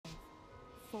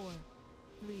4,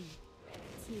 3,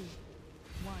 2,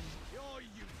 1.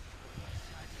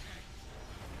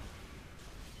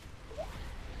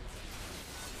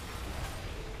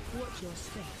 Watch your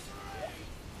step.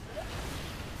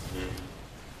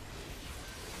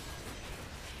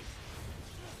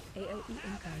 AOE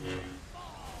incoming.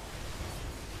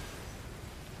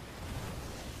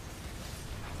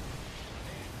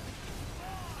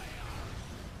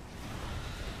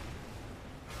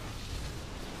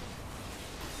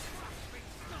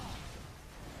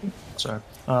 So,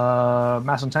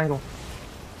 Mass Entangle.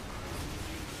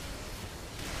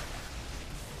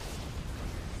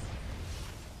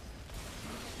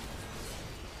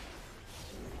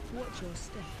 Watch your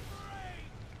step.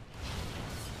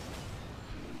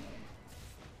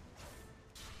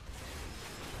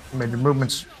 Made your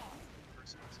movements.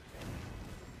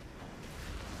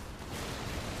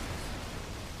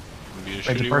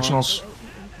 Made your personals.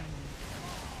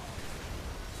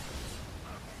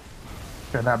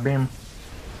 Get that beam.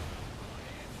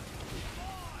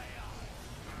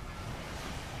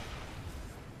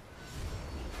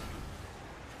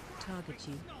 Target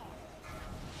you.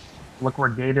 Look where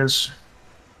gate is.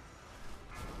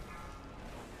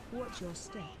 Watch your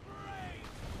step.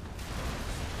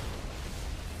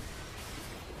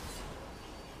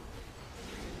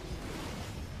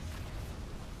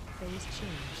 Phase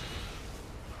change.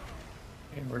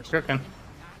 Hey, we're cooking.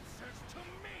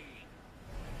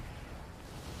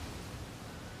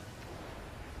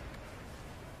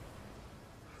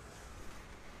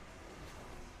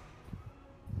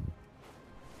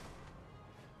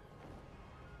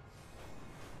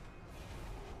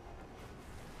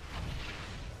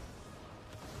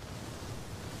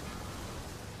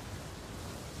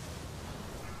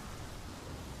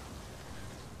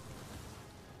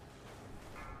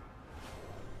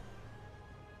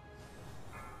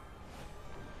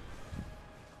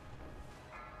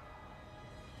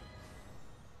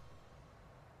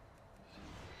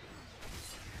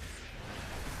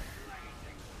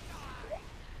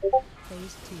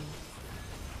 Phase 2.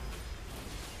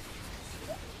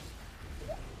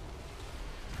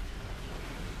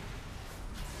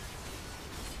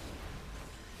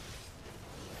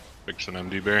 Fix an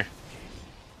MD berry.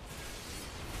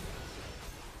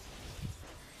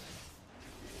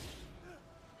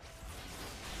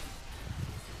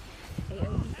 AOE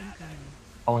incoming.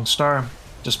 Falling Star.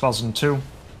 Dispels in 2.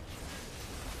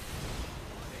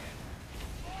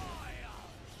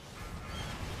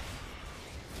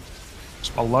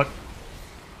 Spell Luck.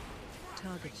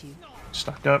 Target you.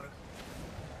 Stacked up.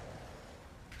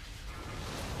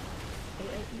 AOE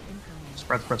incoming.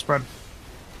 Spread, spread, spread.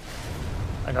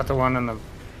 I got the one in the.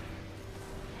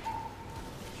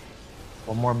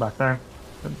 One more back there.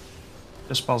 Good.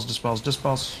 Dispels, dispels,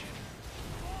 dispels.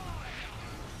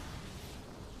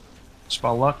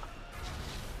 Spell Luck.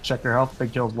 Check your health.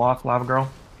 Big kills lock. Lava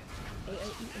Girl. AOE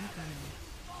incoming.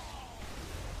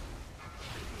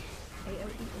 AOE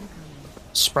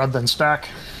incoming. Spread, then stack.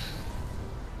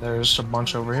 There's a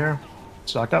bunch over here.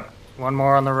 Stack up. One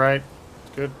more on the right.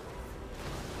 Good.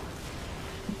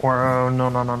 Or, no,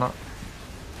 no, no, no.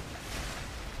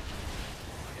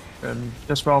 Good.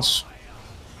 Dispels.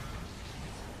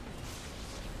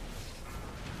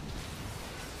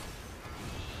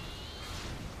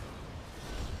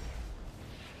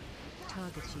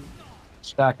 Target you.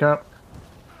 Stack up.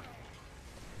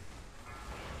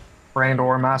 Brand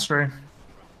or Mastery.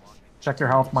 Check your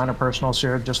health. Minor personals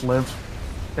here. Just live.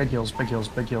 Big heals, big heals,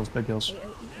 big heals, big heals. AOE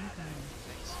incoming.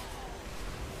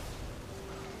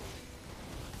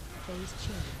 Phase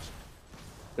change.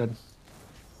 Good.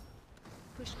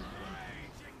 Push back.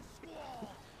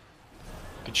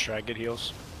 Good strike, good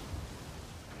heals.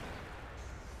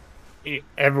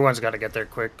 Everyone's got to get there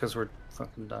quick because we're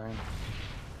fucking dying.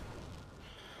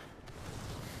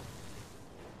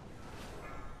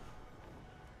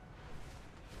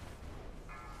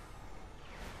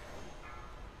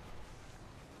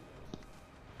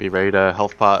 Be ready to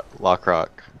health pot lock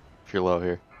rock if you're low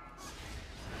here.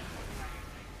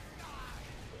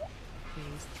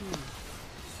 Phase 2.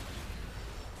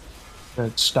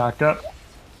 Good. Stack up.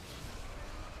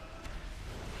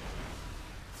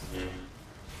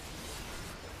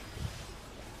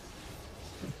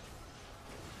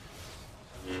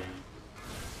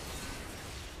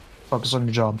 Focus on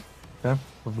your job. Okay?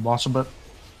 Move the boss a bit.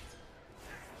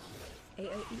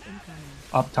 AOE incoming.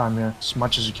 Uptime, yeah. As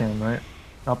much as you can, right?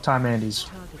 Uptime Andes.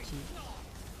 Target you.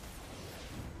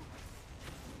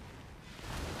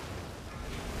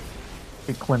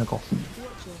 Be clinical.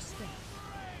 Watch your step.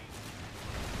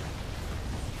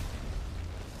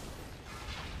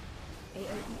 AOE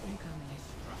incoming.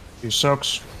 Few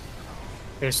soaks.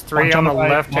 There's 3 Bunch on the right,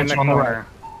 left in bunch the on the corner.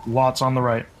 right. Lots on the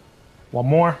right. One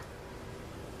more.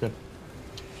 Good.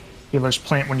 Healers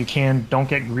plant when you can. Don't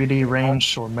get greedy,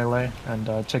 range, or melee,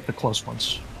 and take the close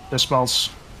ones. Dispels.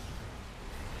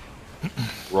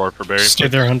 Roar for Barry. Stay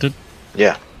there, hunted.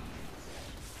 Yeah.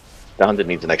 The hunted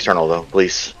needs an external though,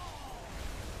 please.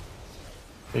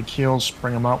 Big heals.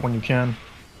 Bring them out when you can.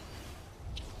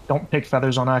 Don't pick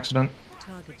feathers on accident.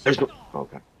 Target There's no.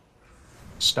 Okay.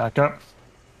 Stack up.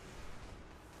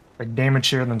 Big damage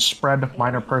here, then spread.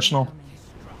 Minor personal.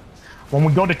 When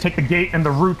we go to take the gate and the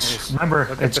root, remember,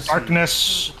 Look at it's the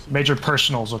darkness, major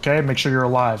personals, okay? Make sure you're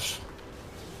alive.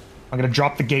 I'm gonna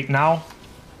drop the gate now.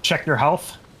 Check your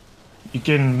health. You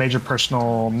can major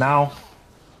personal now.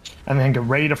 And then get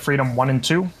ready to freedom 1 and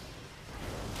 2.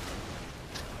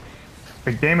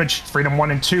 Big damage, freedom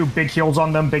 1 and 2. Big heals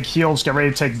on them, big heals. Get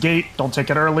ready to take gate. Don't take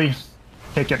it early.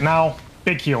 Take it now.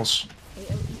 Big heals.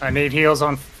 I need heals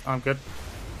on. I'm good.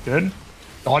 Good.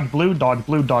 Dodge blue, dodge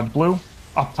blue, dodge blue.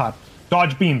 Up top.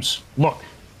 Dodge beams. Look.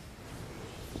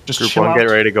 Just Group chill 1, out. get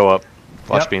ready to go up.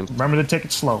 Flash Yep, beams. remember to take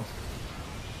it slow.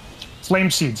 Flame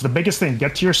seeds. The biggest thing.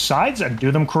 Get to your sides and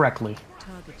do them correctly.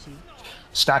 target you.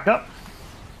 Stack up.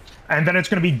 And then it's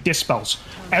going to be dispels.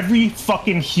 Every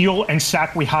fucking heal and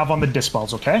sack we have on the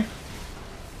dispels, okay?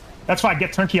 That's fine.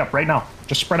 Get turnkey up right now.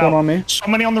 Just spread out. One on me. So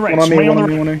many on the right. One on So me, many on one the on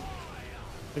me, right. one on me.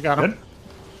 We got him. Good.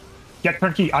 Get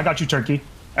turnkey. I got you, turnkey.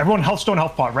 Everyone, healthstone,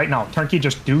 health pot right now. Turnkey,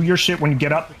 just do your shit when you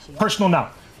get up. Personal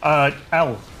now.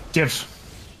 L. Div.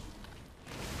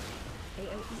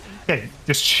 Okay,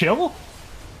 just chill.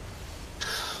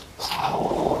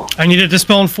 I need a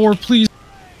dispel on 4, please.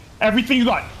 Everything you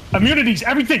got. Immunities,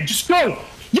 everything. Just go.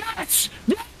 Yes!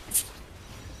 Yes!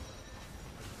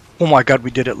 Oh my god,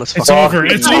 we did it. Let's It's fucking over.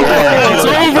 It's over. It's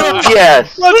over.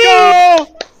 Yes! Let's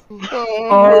go!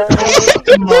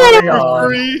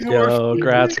 Yo,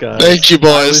 grats, guys. Thank you,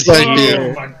 boys. Thank Oh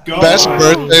you. my god. Best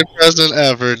birthday present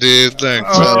ever, dude. Thanks.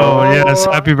 Oh yes,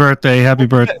 happy birthday, happy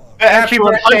birthday. Happy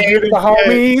birthday, the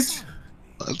homies.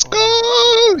 Let's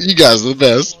go. You guys are the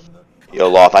best. Yo,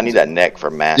 Loth, I need that neck for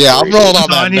Matt. Yeah, I'm rolling on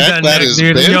Oh, I that need neck. that That neck, is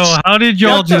dude. bitch. Yo, how did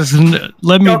y'all just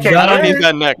let me Okay, die? I need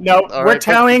that neck. No, All we're right,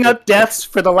 tallying up deaths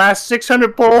for the last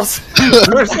 600 pulls. The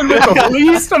person with the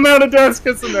least amount of deaths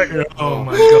gets the neck. Oh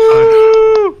my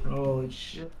god. Holy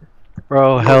shit.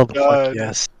 Bro, hell the God. fuck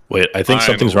yes. Wait, I think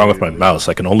something's wrong with my mouse.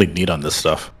 I can only knead on this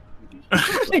stuff.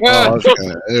 Oh, okay.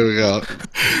 Here we go.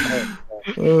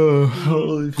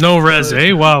 No res,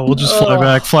 eh? Wow, we'll just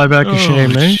fly back to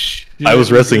shame, eh? I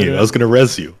was resing you. I was gonna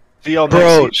res you. DL,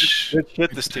 Bro, good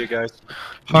shit this to you guys.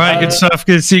 All right, good stuff.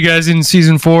 Good to see you guys in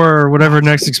season 4 or whatever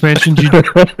next expansion. Dude.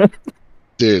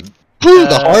 Whew,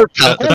 the heart palpitation.